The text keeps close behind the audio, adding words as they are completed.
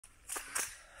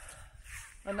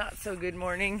A not so good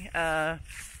morning. I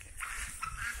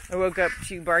woke up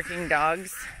to barking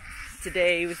dogs.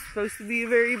 Today was supposed to be a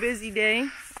very busy day.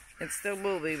 It still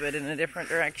will be, but in a different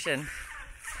direction.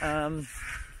 We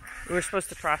were supposed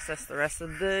to process the rest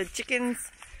of the chickens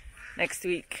next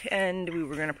week, and we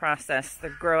were going to process the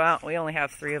grow out. We only have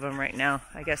 3 of them right now.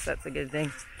 I guess that's a good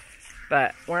thing.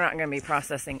 But we're not going to be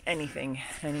processing anything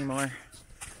anymore.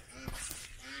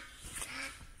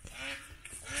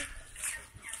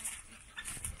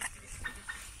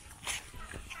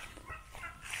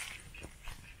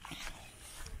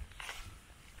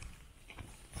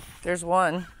 There's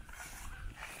one.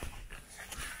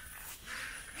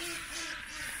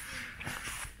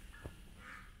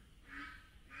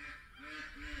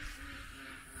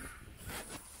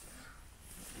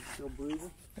 Still breathing?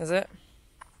 Is it?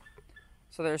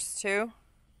 So there's 2?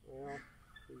 Yeah,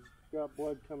 he's got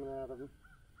blood coming out of him.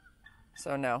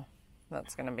 So no.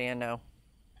 That's going to be a no.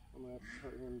 I'm going to have to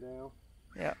put him down.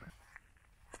 Yep.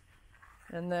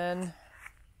 And then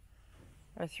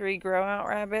our 3 grow out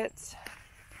rabbits.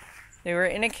 They were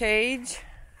in a cage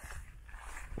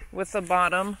with the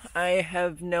bottom. I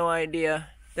have no idea.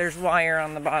 There's wire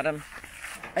on the bottom.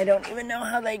 I don't even know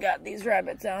how they got these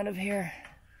rabbits out of here.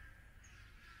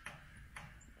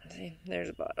 See, there's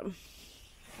a bottom.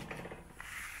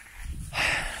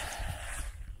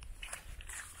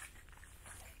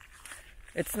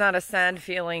 It's not a sad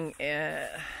feeling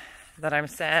that I'm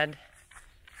sad.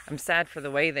 I'm sad for the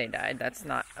way they died. That's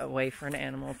not a way for an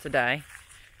animal to die.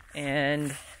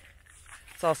 And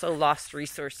it's also lost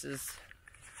resources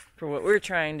for what we're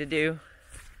trying to do.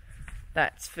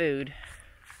 That's food.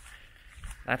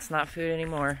 That's not food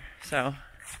anymore. So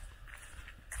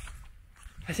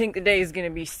I think the day is going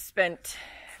to be spent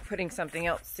putting something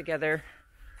else together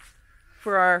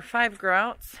for our 5 grow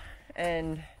outs.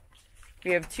 And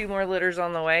we have 2 more litters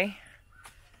on the way.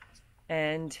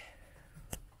 And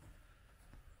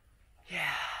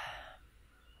yeah,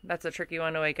 that's a tricky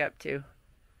one to wake up to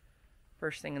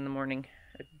first thing in the morning.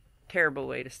 A terrible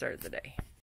way to start the day.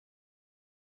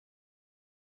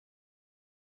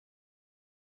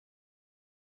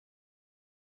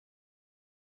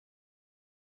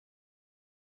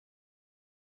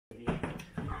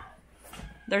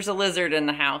 There's a lizard in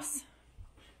the house.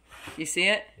 You see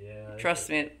it? Yeah. Trust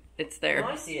me, it's there. No,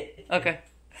 I see it. Okay.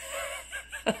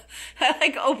 I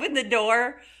like opened the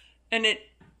door and it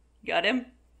got him.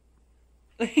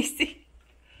 Let me see.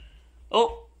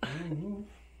 Oh.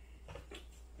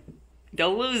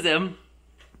 Don't lose him.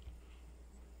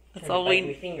 That's all we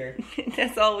my finger.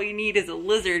 That's all we need is a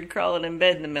lizard crawling in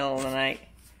bed in the middle of the night.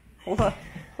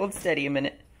 Hold steady a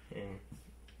minute. Yeah.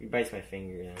 He bites my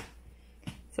finger now.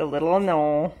 It's a little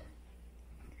no.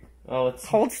 Oh, it's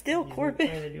Hold still, he's Corbin.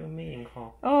 trying to do a mating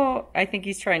call. Oh, I think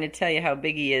he's trying to tell you how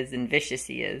big he is and vicious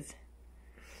he is.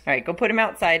 All right, go put him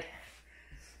outside.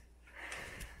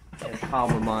 Got a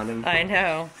problem on him. I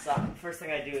know. So, first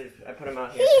thing I do is I put him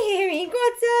out here. Here, you go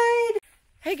outside.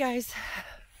 Hey guys,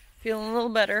 feeling a little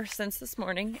better since this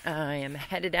morning. I am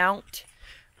headed out.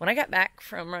 When I got back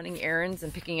from running errands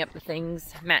and picking up the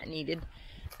things Matt needed,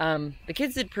 the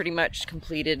kids had pretty much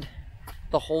completed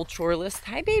the whole chore list.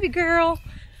 Hi, baby girl.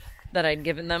 That I'd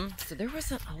given them. So there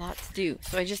wasn't a lot to do.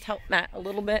 So I just helped Matt a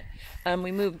little bit.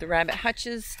 We moved the rabbit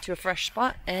hutches to a fresh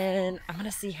spot, and I'm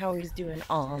gonna see how he's doing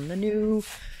on the new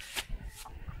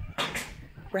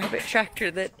rabbit tractor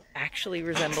that actually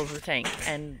resembles the tank,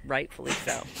 and rightfully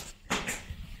so.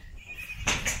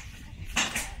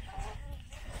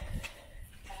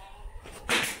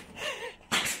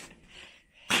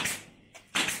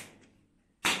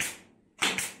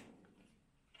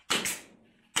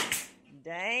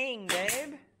 Dang,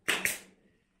 babe.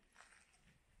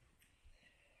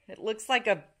 It looks like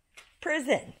a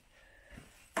prison.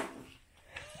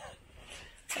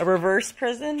 A reverse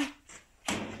prison?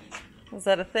 Is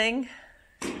that a thing?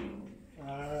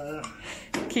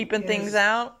 Keeping things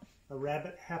out? A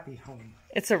rabbit happy home.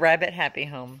 It's a rabbit happy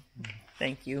home.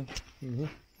 Thank you.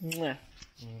 Mwah.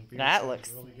 That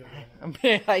looks... Really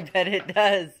good. I bet it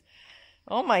does.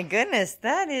 Oh my goodness,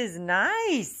 that is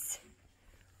nice.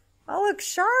 That looks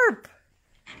sharp.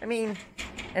 I mean,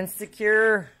 and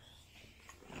secure.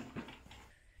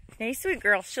 Hey, sweet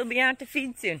girl, she'll be out to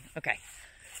feed soon. Okay.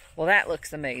 Well, that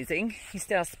looks amazing. He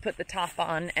still has to put the top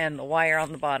on and the wire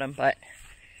on the bottom, but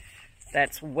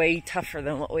that's way tougher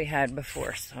than what we had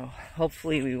before. So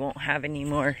hopefully we won't have any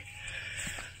more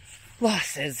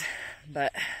losses,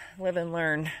 but live and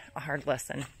learn, a hard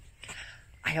lesson.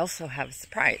 I also have a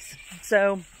surprise.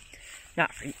 So,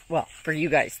 not for, well, for you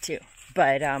guys too,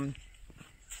 but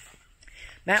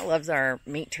Matt loves our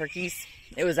meat turkeys.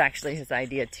 It was actually his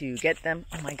idea to get them.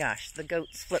 Oh my gosh, the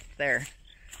goats flipped there.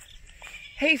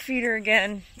 hay feeder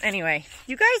again. Anyway,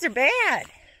 you guys are bad.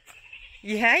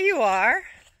 Yeah, you are.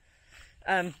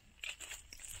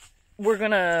 We're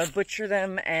gonna butcher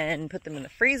them and put them in the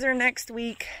freezer next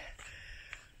week.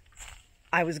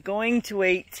 I was going to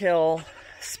wait till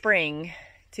spring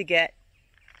to get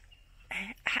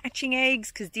hatching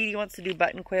eggs because Dee Dee wants to do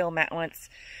button quail, Matt wants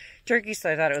turkey,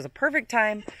 so I thought it was a perfect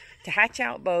time to hatch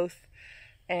out both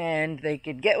and they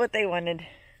could get what they wanted.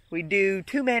 We do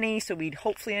too many, so we'd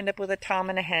hopefully end up with a tom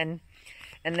and a hen,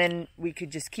 and then we could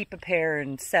just keep a pair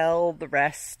and sell the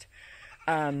rest.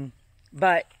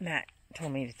 But Matt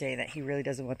told me today that he really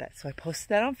doesn't want that, so I posted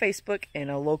that on Facebook in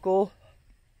a local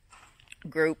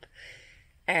group,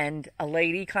 and a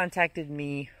lady contacted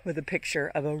me with a picture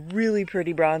of a really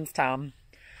pretty bronze tom.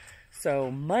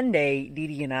 So Monday, Dee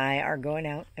Dee and I are going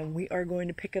out and we are going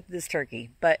to pick up this turkey.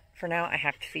 But for now, I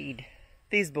have to feed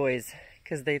these boys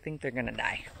because they think they're gonna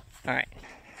die. All right,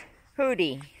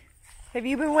 Hootie, have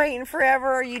you been waiting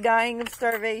forever? Are you dying of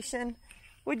starvation?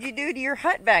 What'd you do to your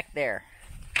hut back there?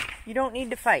 You don't need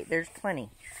to fight, there's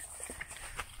plenty.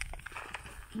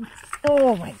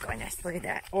 Oh my goodness, look at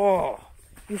that. Oh,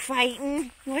 you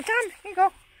fighting? You want some? Here you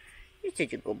go. You're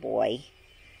such a good boy.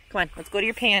 Come on, let's go to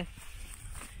your pan.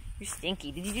 You're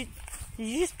stinky. Did you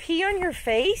just pee on your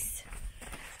face?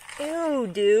 Ew,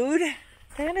 dude.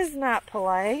 That is not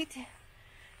polite.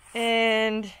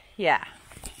 And yeah,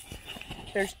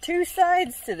 there's two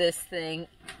sides to this thing,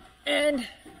 and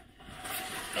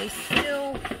they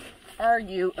still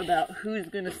argue about who's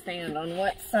gonna stand on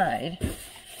what side.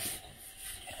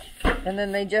 And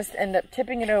then they just end up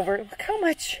tipping it over. Look how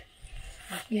much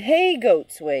hay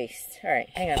goats waste. All right,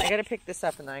 hang on. I gotta pick this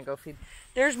up and then I go feed.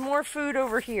 There's more food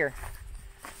over here.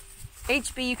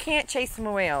 HB, you can't chase them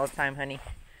away all the time, honey.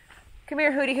 Come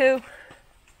here, Hootie Hoo.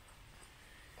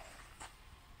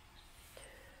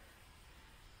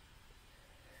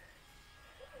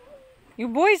 You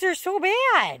boys are so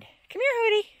bad. Come here,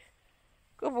 Hootie.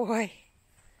 Good boy.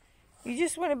 You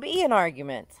just want to be in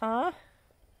arguments, huh?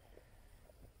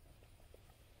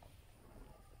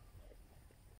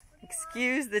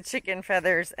 Excuse the chicken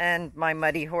feathers and my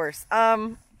muddy horse.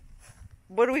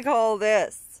 What do we call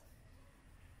this?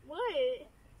 What?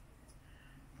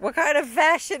 What kind of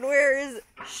fashion wear is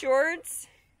shorts,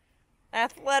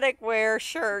 athletic wear,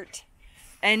 shirt,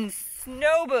 and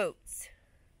snow boots?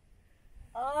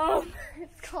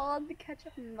 It's called the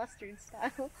ketchup and mustard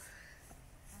style.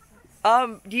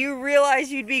 Do you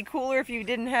realize you'd be cooler if you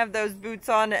didn't have those boots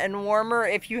on and warmer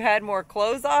if you had more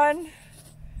clothes on?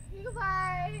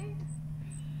 Goodbye.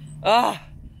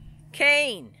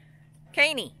 Kane.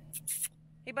 Caney.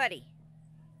 Hey, buddy.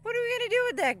 What are we going to do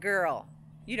with that girl?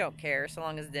 You don't care so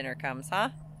long as dinner comes, huh?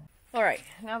 All right,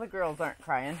 now the girls aren't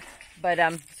crying. But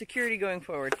security going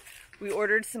forward. We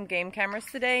ordered some game cameras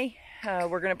today.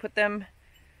 We're going to put them...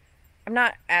 I'm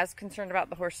not as concerned about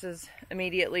the horses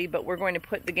immediately, but we're going to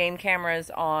put the game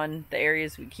cameras on the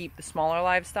areas we keep the smaller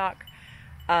livestock,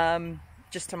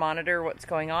 just to monitor what's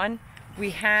going on.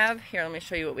 We have, here, let me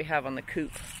show you what we have on the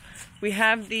coop. We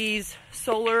have these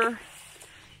solar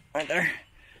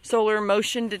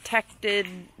motion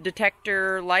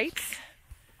detector lights.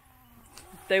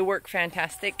 They work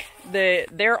fantastic.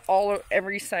 They're all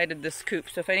every side of this coop.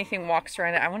 So if anything walks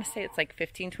around it, I want to say it's like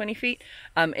 15-20 feet,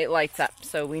 it lights up.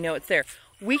 So we know it's there.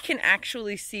 We can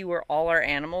actually see where all our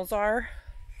animals are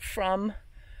from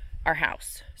our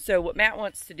house. So what Matt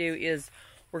wants to do is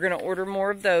we're going to order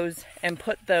more of those and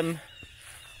put them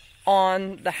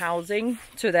on the housing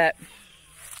so that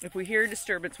if we hear a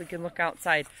disturbance, we can look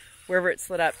outside. Wherever it's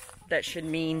lit up, that should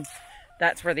mean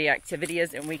that's where the activity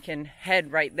is, and we can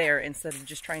head right there instead of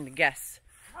just trying to guess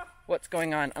what's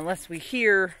going on, unless we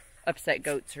hear upset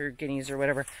goats or guineas or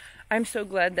whatever. I'm so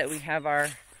glad that we have our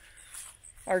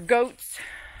goats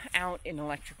out in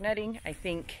electric netting. I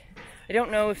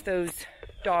don't know if those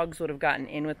dogs would have gotten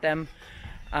in with them.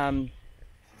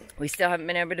 We still haven't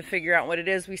been able to figure out what it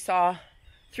is. We saw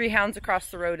 3 hounds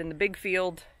across the road in the big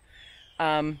field.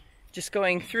 Just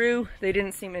going through, they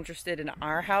didn't seem interested in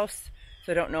our house,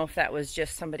 so I don't know if that was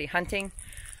just somebody hunting.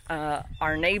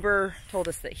 Our neighbor told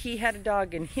us that he had a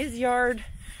dog in his yard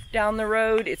down the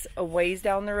road. It's a ways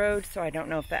down the road, so I don't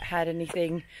know if that had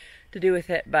anything to do with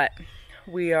it, but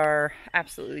we are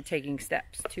absolutely taking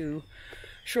steps to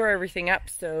shore everything up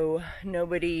so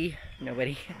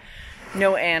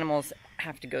no animals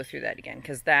have to go through that again,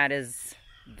 because that is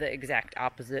the exact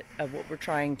opposite of what we're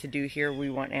trying to do here. We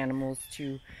want animals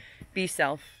to be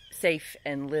safe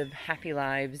and live happy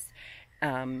lives,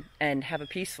 and have a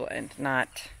peaceful end,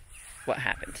 not what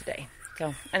happened today.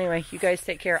 So anyway, you guys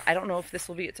take care. I don't know if this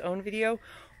will be its own video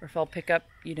or if I'll pick up,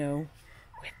 with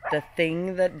the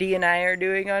thing that Dee and I are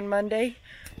doing on Monday.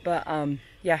 But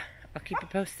yeah, I'll keep you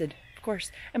posted, of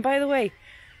course. And by the way,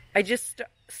 I just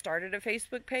started a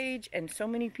Facebook page and so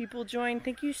many people joined.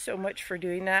 Thank you so much for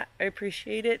doing that. I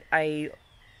appreciate it. I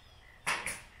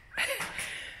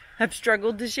have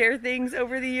struggled to share things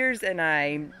over the years, and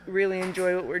I really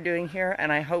enjoy what we're doing here,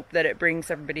 and I hope that it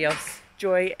brings everybody else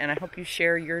joy, and I hope you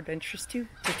share your adventures too.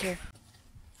 Take care.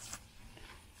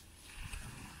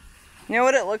 You know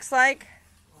what it looks like?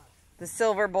 The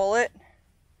silver bullet.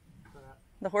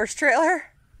 The horse trailer.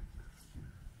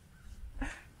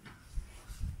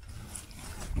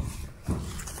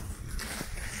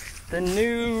 The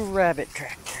new rabbit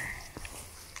tractor.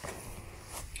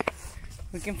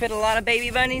 We can fit a lot of baby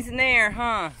bunnies in there, huh?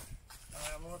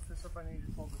 I'm gonna lift this up. I need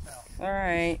to pull this out.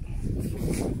 Alright.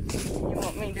 You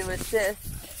want me to assist?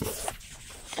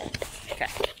 Okay.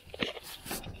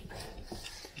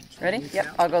 Ready? Yep,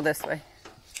 I'll go this way.